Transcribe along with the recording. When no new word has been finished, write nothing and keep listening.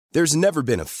There's never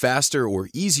been a faster or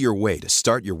easier way to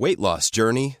start your weight loss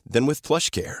journey than with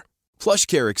PlushCare.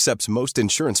 PlushCare accepts most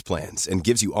insurance plans and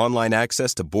gives you online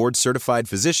access to board-certified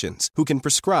physicians who can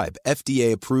prescribe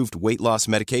FDA-approved weight loss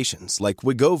medications like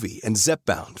Wegovy and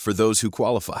Zepbound for those who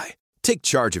qualify. Take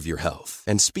charge of your health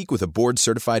and speak with a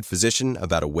board-certified physician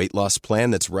about a weight loss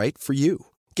plan that's right for you.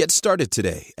 Get started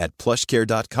today at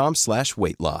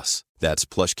plushcare.com/weightloss. That's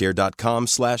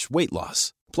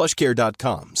plushcare.com/weightloss.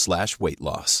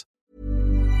 plushcare.com/weightloss.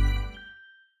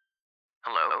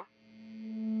 Hello?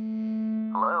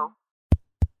 Hello?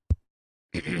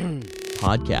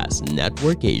 Podcast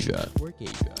Network Asia.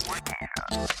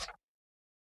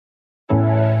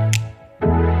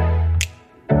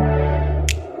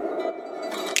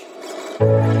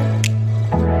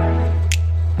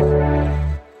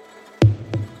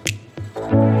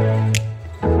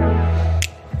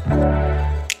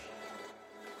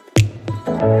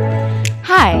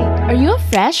 Hi, are you a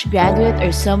fresh graduate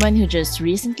or someone who just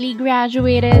recently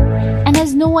graduated and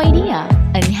has no idea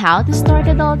on how to start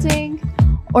adulting?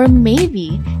 Or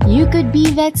maybe you could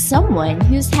be that someone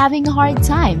who's having a hard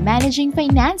time managing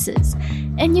finances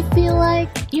and you feel like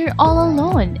you're all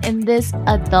alone in this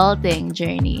adulting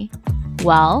journey.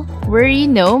 Well, worry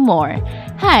no more.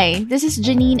 Hi, this is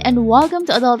Janine and welcome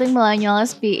to Adulting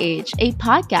Millennials PH, a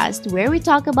podcast where we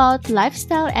talk about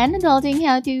lifestyle and adulting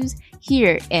how-tos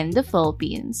here in the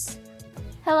Philippines.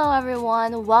 Hello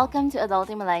everyone, welcome to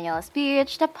Adulting Millennials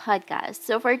PH, the podcast.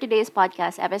 So for today's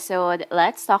podcast episode,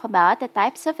 let's talk about the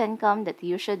types of income that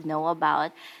you should know about.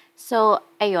 So,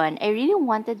 ayun, I really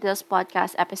wanted this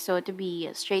podcast episode to be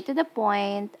straight to the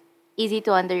point, easy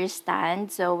to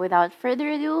understand. So without further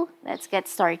ado, let's get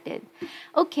started.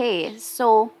 Okay,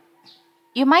 so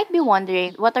you might be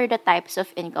wondering what are the types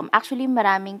of income. Actually,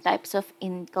 maraming types of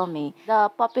income eh. The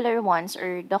popular ones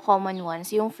or the common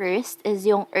ones, yung first is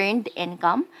yung earned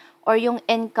income or yung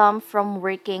income from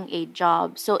working a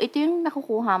job. So ito yung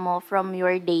nakukuha mo from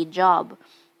your day job.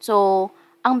 So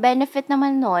ang benefit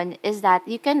naman nun is that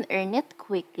you can earn it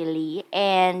quickly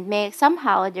and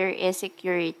somehow there is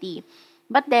security.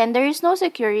 But then, there is no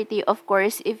security, of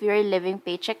course, if you're living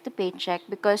paycheck to paycheck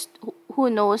because who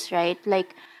knows, right?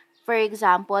 Like, for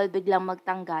example, biglang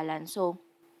magtanggalan. So,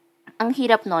 ang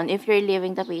hirap nun if you're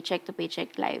living the paycheck to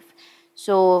paycheck life.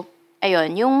 So,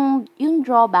 ayun, yung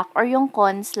drawback or yung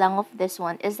cons lang of this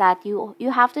one is that you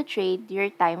have to trade your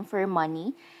time for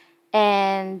money.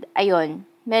 And, ayun,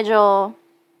 medyo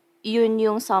yun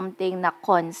yung something na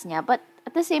cons niya. But,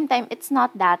 at the same time, it's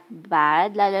not that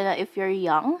bad, lalo na if you're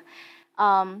young.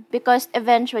 Because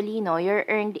eventually, your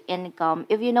earned income,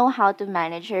 if you know how to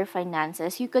manage your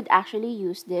finances, you could actually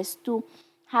use this to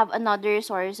have another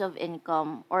source of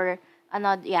income or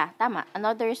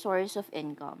another source of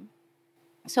income.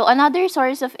 So, another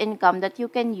source of income that you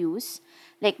can use,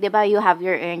 like, di ba, you have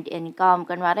your earned income.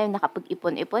 Kunwari,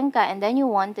 nakapag-ipon-ipon ka and then you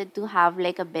wanted to have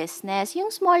like a business. Yung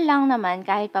small lang naman,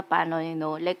 kahit papano,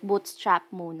 like bootstrap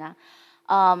muna.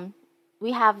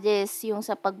 We have this yung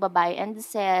sa pagbabuy and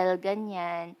sell,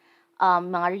 ganyan,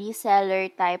 mga reseller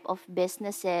type of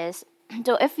businesses.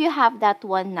 So, if you have that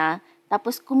one na,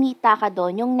 tapos kumita ka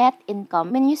doon, yung net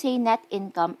income, when you say net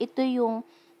income, ito yung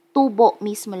tubo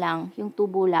mismo lang, yung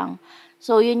tubo lang.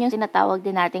 So, yun yung tinatawag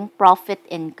din nating profit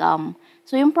income.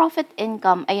 So, yung profit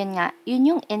income, ayun nga, yun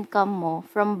yung income mo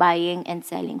from buying and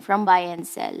selling, from buy and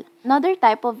sell. Another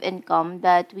type of income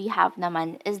that we have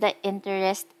naman is the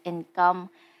interest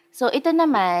income. So, ito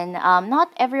naman,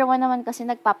 not everyone naman kasi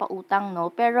nagpapautang,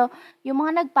 no? Pero, yung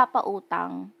mga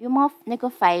nagpapautang, yung mga niko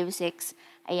 5, 6,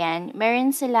 ayan,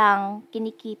 meron silang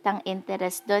kinikitang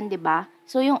interest doon, di ba?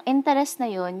 So, yung interest na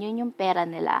yun yung pera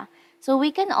nila. So,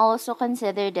 we can also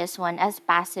consider this one as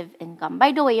passive income.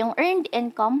 By the way, yung earned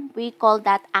income, we call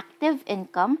that active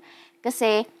income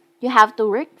kasi you have to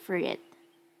work for it.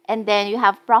 And then, you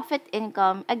have profit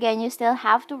income. Again, you still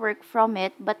have to work from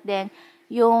it, but then,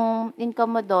 yung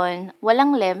income mo doon,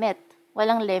 walang limit.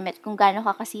 Walang limit kung gaano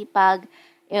ka kasipag,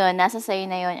 yun, nasa sayo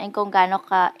na yun, and kung gaano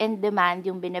ka in demand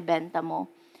yung binibenta mo.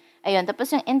 Ayun,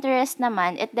 tapos yung interest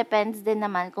naman, it depends din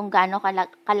naman kung gaano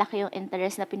kalaki yung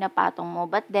interest na pinapatong mo.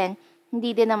 But then,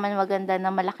 hindi din naman maganda na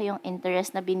malaki yung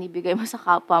interest na binibigay mo sa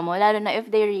kapwa mo, lalo na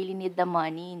if they really need the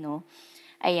money, no?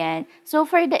 Ayan. So,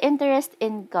 for the interest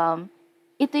income,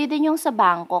 ito din yung sa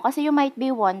bangko. Kasi you might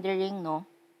be wondering,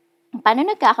 no? Paano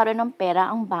nagkakaroon ng pera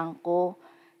ang bangko?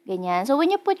 Ganyan. So, when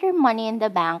you put your money in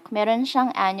the bank, meron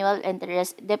siyang annual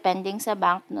interest depending sa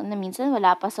bank, no, na minsan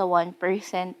wala pa sa 1%,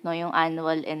 no, yung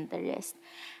annual interest.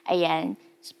 Ayan.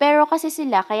 Pero kasi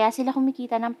kaya sila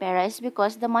kumikita ng pera is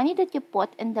because the money that you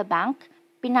put in the bank,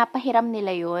 pinapahiram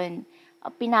nila yun.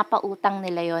 pinapautang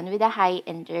nila yon with a high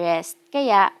interest.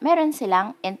 Kaya, meron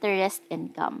silang interest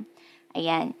income.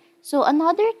 Ayan. So,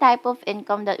 another type of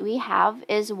income that we have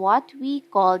is what we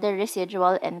call the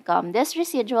residual income. This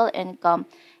residual income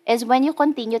is when you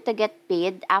continue to get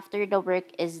paid after the work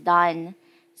is done.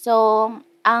 So,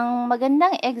 ang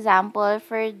magandang example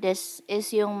for this is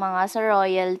yung mga sa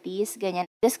royalties, ganyan.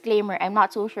 Disclaimer, I'm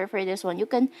not so sure for this one. You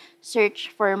can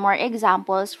search for more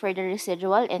examples for the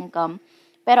residual income.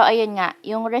 Pero ayun nga,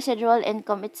 yung residual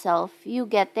income itself, you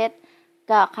get it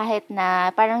kahit na,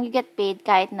 parang you get paid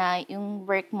kahit na yung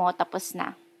work mo tapos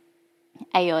na.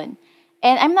 Ayun.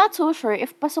 And I'm not so sure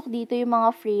if pasok dito yung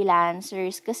mga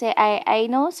freelancers kasi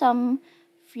I know some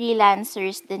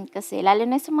freelancers din kasi, lalo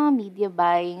na sa mga media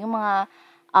buying, yung mga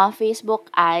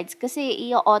Facebook ads, kasi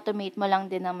i-automate mo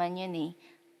lang din naman yun eh.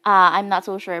 I'm not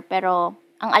so sure, pero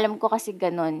ang alam ko kasi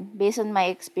ganun, based on my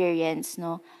experience,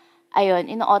 no.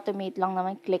 Ayun, ino-automate lang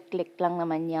naman, click-click lang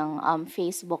naman yung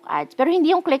Facebook ads. Pero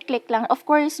hindi yung click-click lang. Of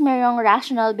course, mayroong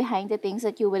rational behind the things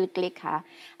that you will click, ha.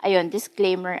 Ayun,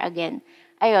 disclaimer again.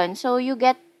 Ayun, so you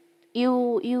get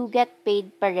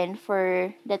paid pa rin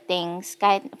for the things,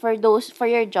 kahit for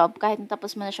your job, kahit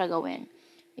tapos mo na siya gawin.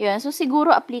 Yun, so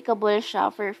siguro applicable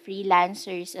siya for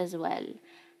freelancers as well.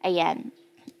 Ayan.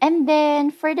 And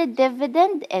then, for the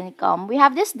dividend income, we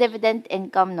have this dividend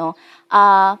income, no?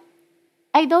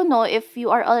 I don't know if you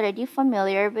are already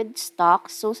familiar with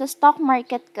stocks. So, sa stock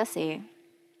market kasi,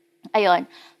 ayun,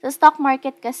 sa stock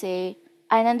market kasi,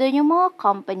 nandun yung mga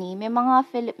company, may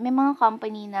mga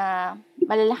company na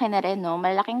malalaki na rin, no?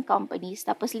 Malalaking companies.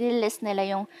 Tapos, lilist nila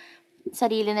yung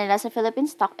sarili nila sa Philippine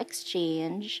Stock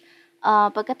Exchange.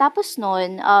 Pagkatapos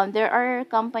nun, there are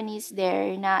companies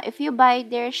there na if you buy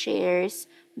their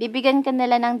shares, bibigyan ka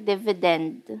nila ng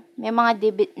dividend. May mga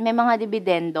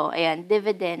dividendo, ayan,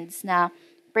 dividends na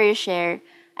per share.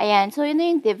 Ayan, so yun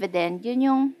yung dividend. Yun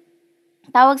yung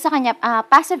tawag sa kanya,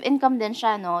 passive income din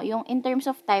siya, no? Yung in terms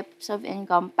of types of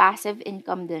income, passive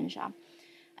income din siya.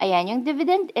 Ayan, yung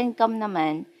dividend income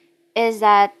naman is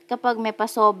that kapag may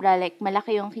pasobra, like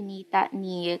malaki yung kinita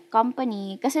ni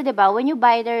company, kasi 'di ba when you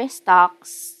buy their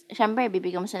stocks, syempre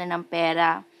bibigyan mo sila ng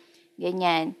pera.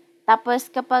 Ganyan.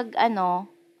 Tapos kapag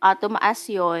tumaas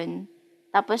yun,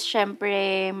 tapos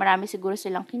syempre marami siguro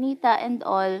silang kinita and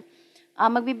all,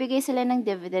 magbibigay sila ng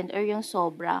dividend or yung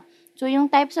sobra. So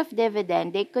yung types of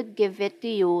dividend, they could give it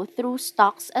to you through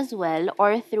stocks as well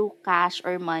or through cash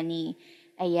or money.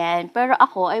 Ayan. Pero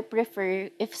ako, I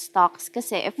prefer if stocks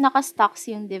kasi if naka-stocks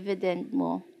yung dividend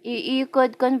mo, you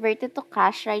could convert it to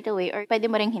cash right away or pwede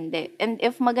mo ring hindi. And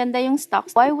if maganda yung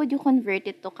stocks, why would you convert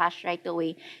it to cash right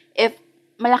away if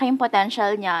malaki yung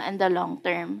potential niya in the long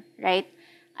term, right?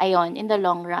 Ayon, in the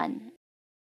long run.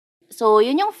 So,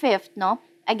 yun yung fifth, no?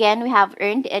 Again, we have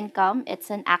earned income.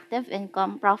 It's an active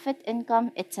income. Profit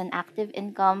income. It's an active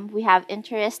income. We have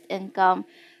interest income.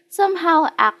 Somehow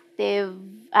active,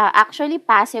 actually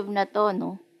passive na to,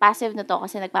 no? Passive na to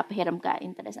kasi nagpapahiram ka,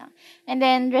 interest lang. And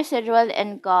then residual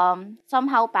income,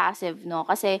 somehow passive, no?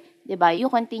 Kasi, 'di ba, you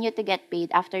continue to get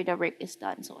paid after the work is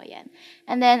done. So ayan.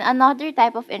 And then another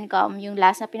type of income, yung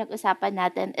last na pinag-usapan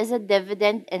natin is a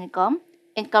dividend income,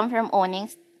 income from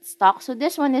owning stock. So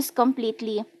this one is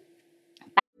completely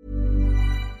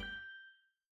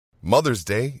Mother's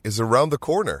Day is around the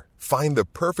corner. Find the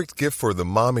perfect gift for the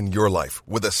mom in your life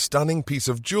with a stunning piece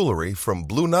of jewelry from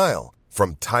Blue Nile.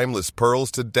 From timeless pearls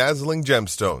to dazzling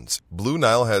gemstones, Blue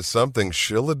Nile has something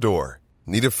she'll adore.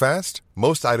 Need it fast?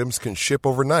 Most items can ship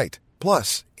overnight.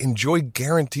 Plus, enjoy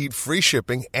guaranteed free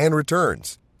shipping and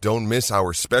returns. Don't miss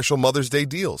our special Mother's Day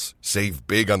deals. Save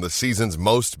big on the season's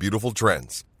most beautiful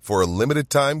trends. For a limited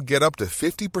time, get up to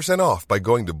 50% off by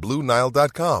going to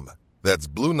BlueNile.com. That's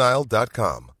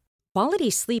BlueNile.com.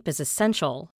 Quality sleep is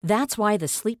essential. That's why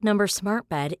the Sleep Number Smart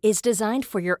Bed is designed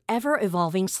for your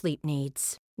ever-evolving sleep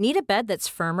needs. Need a bed that's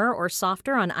firmer or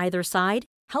softer on either side?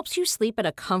 Helps you sleep at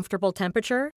a comfortable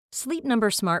temperature? Sleep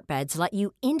Number Smart Beds let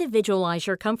you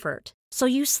individualize your comfort, so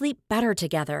you sleep better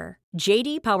together.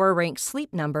 JD Power ranks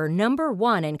Sleep Number number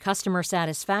 1 in customer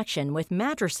satisfaction with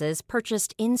mattresses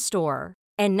purchased in-store.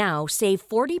 And now, save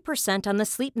 40% on the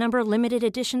Sleep Number Limited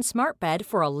Edition Smart Bed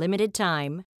for a limited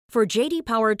time. For JD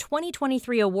Power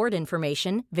 2023 award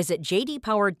information, visit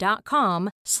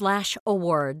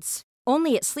jdpower.com/awards.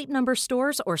 Only at Sleep Number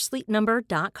stores or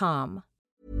sleepnumber.com.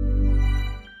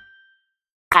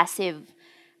 passive.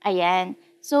 Ayan.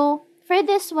 So, for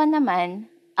this one naman,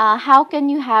 how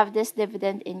can you have this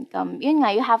dividend income? Yun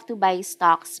nga, you have to buy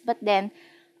stocks. But then,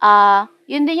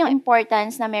 yun din yung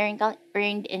importance na meron kang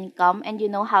earned income and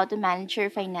you know how to manage your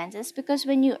finances. Because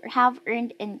when you have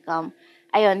earned income,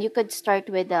 ayun, you could start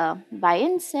with a buy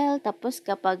and sell. Tapos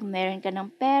kapag meron ka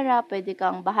ng pera, pwede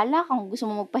kang bahala kung gusto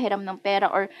mo magpahiram ng pera,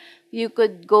 or you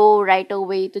could go right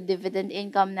away to dividend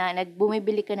income na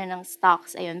bumibili ka na ng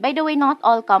stocks. Ayun. By the way, not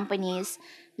all companies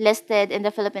listed in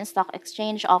the Philippine Stock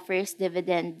Exchange offers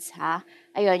dividends, ha?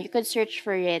 Ayun, you could search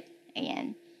for it.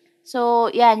 Ayan.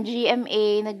 So, yan,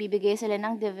 GMA, nagbibigay sila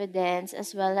ng dividends,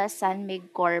 as well as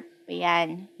Sunmig Corp.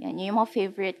 Ayan. Yan, yung mga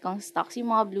favorite kong stocks, yung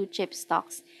mga blue chip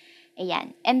stocks.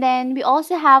 Ayan. And then, we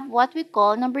also have what we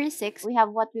call, number 6, we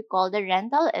have what we call the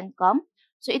rental income.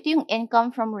 So, ito yung income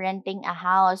from renting a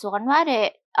house. So, kunwari,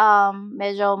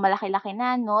 medyo malaki-laki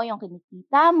na, no, yung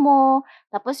kinikita mo,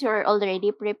 tapos you're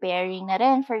already preparing na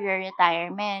rin for your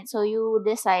retirement. So, you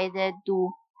decided to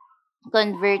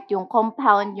convert yung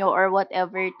compound nyo or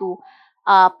whatever to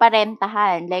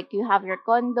parentahan. Like, you have your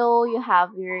condo, you have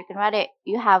your, kunwari,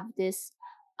 you have this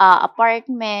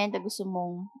apartment na gusto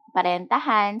mong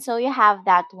parentahan. So, you have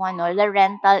that one, or the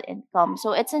rental income.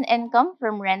 So, it's an income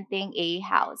from renting a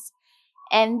house.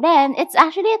 And then, it's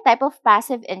actually a type of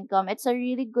passive income. It's a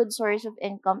really good source of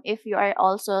income if you are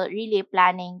also really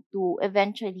planning to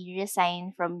eventually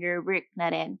resign from your work na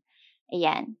rin.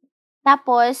 Ayan.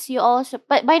 Tapos, you also,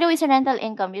 but by the way, sa rental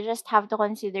income, you just have to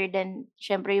consider then,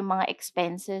 syempre, yung mga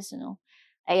expenses, no?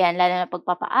 Ayan, lalo na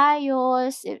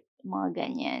pagpapaayos, mga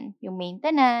ganyan. Yung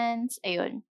maintenance,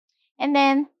 ayun. And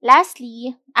then,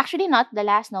 lastly, actually not the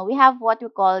last, no, we have what we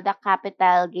call the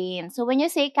capital gain. So, when you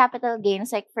say capital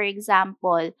gains, like for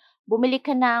example, bumili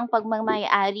ka ng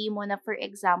pagmamayari mo na, for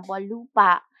example,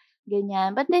 lupa,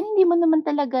 ganyan. But then, hindi mo naman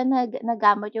talaga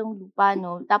nagamit yung lupa,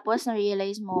 no? Tapos,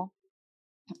 na-realize mo,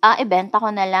 ibenta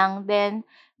ko na lang, then,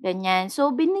 ganyan.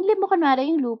 So, binili mo kunwari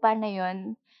yung lupa na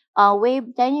yun, way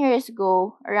 10 years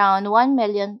ago, around 1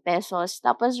 million pesos.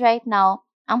 Tapos, right now,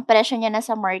 ang presyo niya na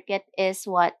sa market is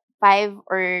what? 5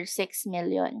 or 6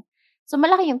 million. So,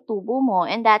 malaki yung tubo mo,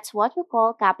 and that's what we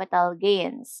call capital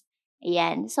gains.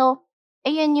 Ayan. So,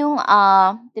 ayan yung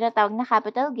tinatawag na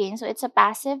capital gain. So, it's a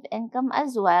passive income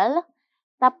as well.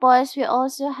 Tapos, we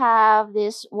also have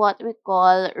this what we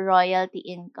call royalty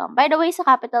income. By the way, sa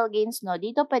capital gains, no,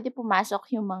 dito pwede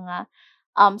pumasok yung mga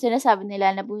sinasabi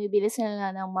nila na bumibili sila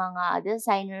ng mga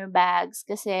designer bags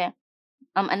kasi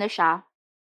ano siya,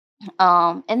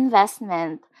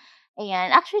 investment.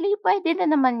 Ayan. Actually, pwede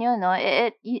na naman yun, no?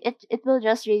 It will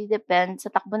just really depend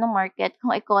sa takbo ng market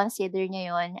kung i-consider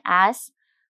niya yun as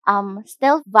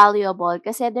still valuable.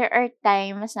 Kasi there are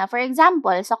times na, for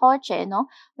example, sa kotse,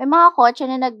 no? May mga kotse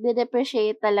na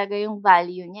nagde-depreciate talaga yung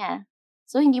value niya.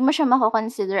 So, hindi mo siya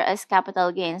mako-consider as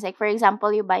capital gains. Like, for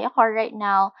example, you buy a car right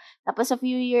now, tapos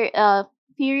few years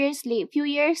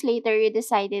later, you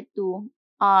decided to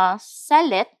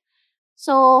sell it.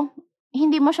 So,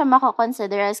 hindi mo siya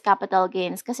mako-consider as capital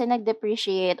gains kasi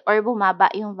nag-depreciate or bumaba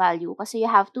yung value kasi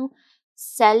you have to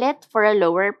sell it for a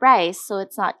lower price. So,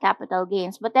 it's not capital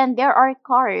gains. But then, there are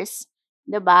cars,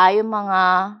 diba? Yung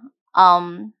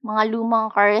mga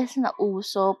lumang cars na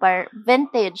uso,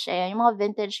 vintage, ayan, yung mga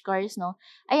vintage cars, no?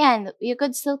 Ayan, you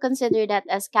could still consider that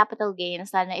as capital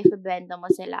gains, lalo na if ibenta mo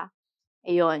sila.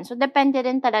 Ayun. So, depende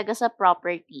din talaga sa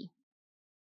property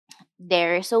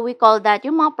there. So, we call that,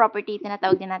 yung mga property,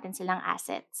 tinatawag din natin silang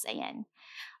assets. Ayan.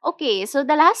 Okay, so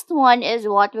the last one is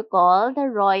what we call the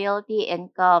royalty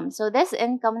income. So, this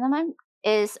income naman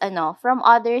is, from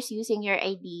others using your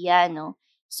idea, no?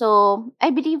 So, I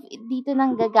believe dito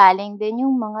nang gagaling din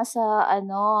yung mga sa,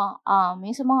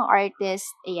 yung sa mga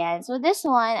artists. Ayan. So, this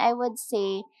one, I would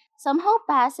say, somehow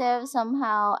passive,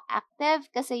 somehow active,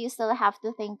 kasi you still have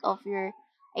to think of your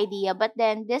idea. But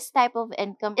then, this type of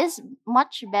income is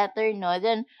much better, no,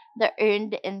 than the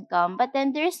earned income. But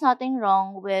then, there's nothing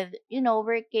wrong with,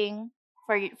 working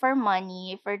for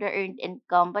money, for the earned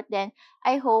income. But then,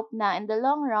 I hope na in the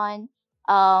long run,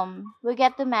 we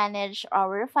get to manage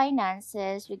our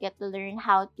finances. We get to learn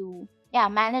how to,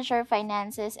 manage our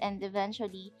finances and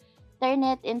eventually turn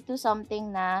it into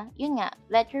something na, yun nga,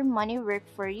 let your money work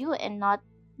for you and not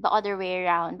the other way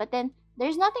around. But then,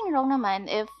 there's nothing wrong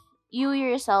naman if you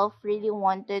yourself really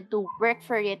wanted to work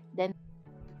for it, then.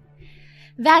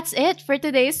 That's it for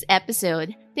today's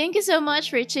episode. Thank you so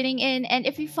much for tuning in, and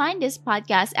if you find this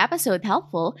podcast episode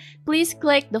helpful, please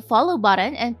click the follow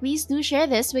button and please do share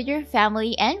this with your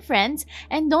family and friends,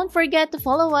 and don't forget to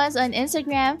follow us on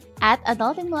Instagram at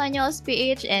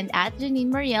AdultingMillennialsPH and at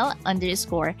JanineMariel_,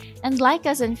 and like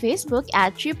us on Facebook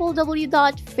at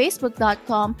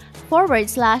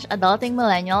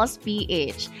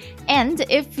www.facebook.com/AdultingMillennialsPH. And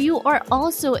if you are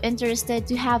also interested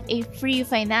to have a free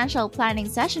financial planning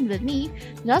session with me,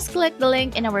 just click the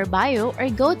link in our bio or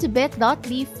go to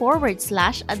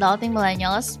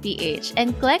bit.ly/adultingmillennialsph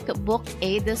and click Book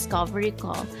a Discovery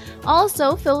Call.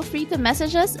 Also, feel free to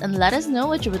message us and let us know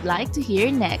what you would like to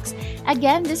hear next.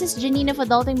 Again, this is Janine of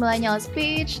Adulting Millennials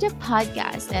Page, the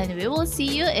podcast, and we will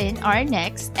see you in our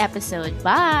next episode.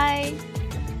 Bye!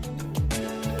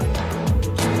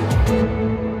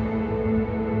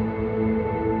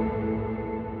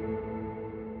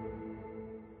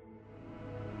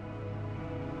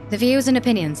 The views and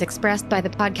opinions expressed by the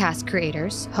podcast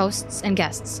creators, hosts, and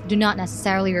guests do not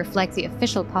necessarily reflect the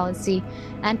official policy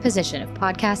and position of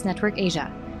Podcast Network Asia,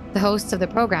 the hosts of the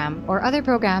program, or other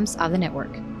programs of the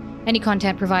network. Any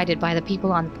content provided by the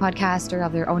people on the podcast are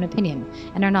of their own opinion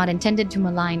and are not intended to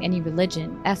malign any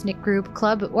religion, ethnic group,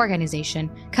 club,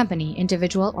 organization, company,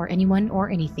 individual, or anyone or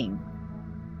anything.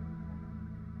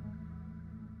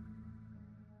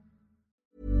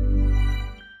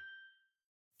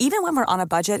 Even when we're on a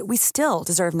budget, we still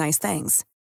deserve nice things.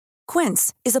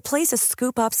 Quince is a place to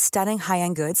scoop up stunning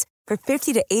high-end goods for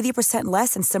 50 to 80%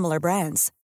 less than similar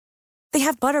brands. They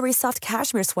have buttery soft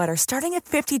cashmere sweaters starting at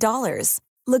 $50,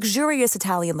 luxurious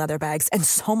Italian leather bags, and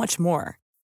so much more.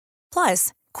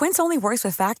 Plus, Quince only works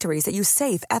with factories that use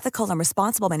safe, ethical, and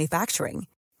responsible manufacturing.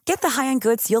 Get the high-end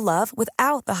goods you'll love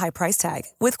without the high price tag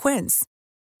with Quince.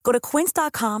 Go to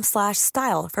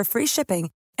quince.com/style for free shipping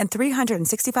and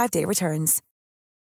 365-day returns.